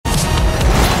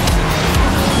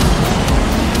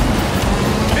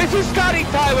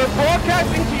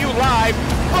you live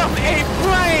from a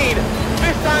plane!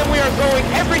 This time we are going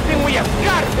everything we have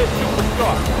got at this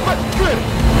superstar. Let's get it!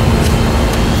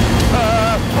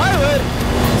 Pilot!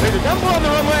 There's a temple on the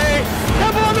runway!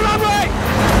 Temple on the runway!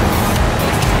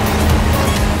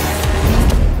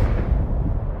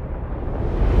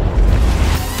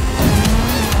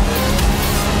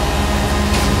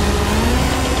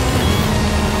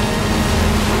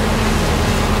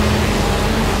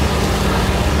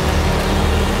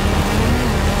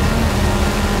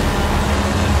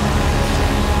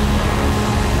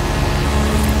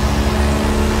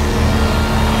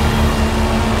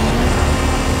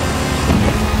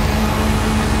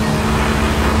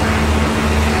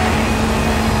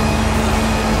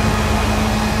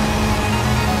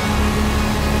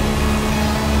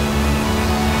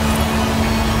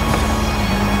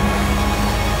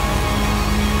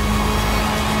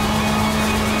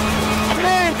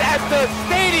 The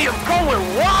stadium going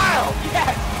wild!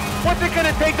 Yes! What's it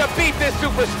gonna take to beat this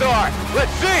superstar?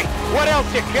 Let's see! What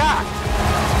else you got?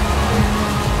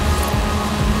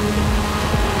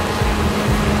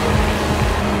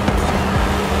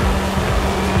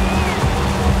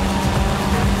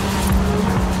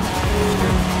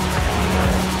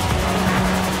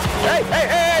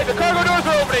 Hey! The cargo doors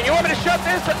are opening! You want me to shut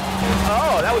this?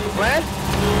 Oh, that was the plan?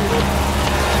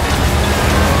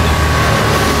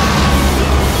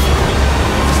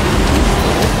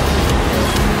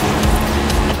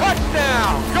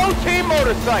 Go Team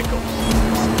Motorcycles!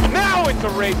 Now it's a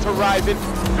race horizon.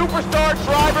 Superstar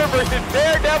driver versus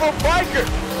daredevil biker.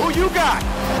 Who you got?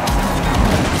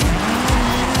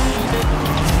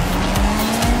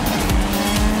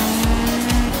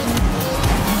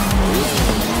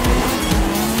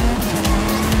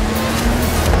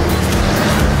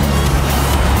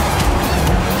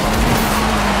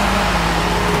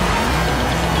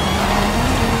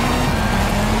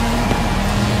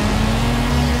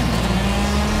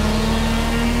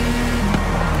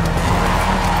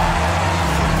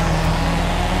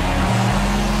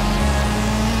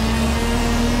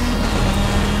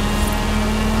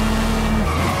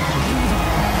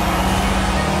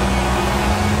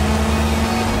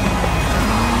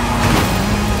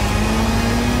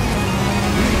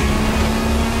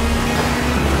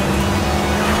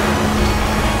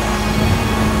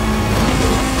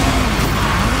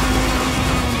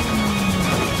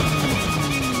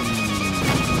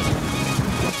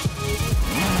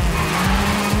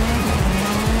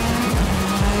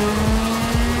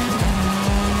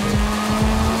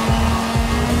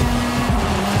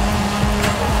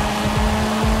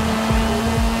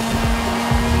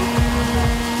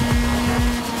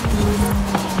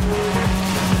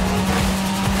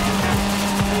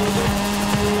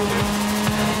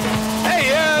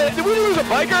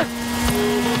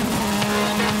 Biker?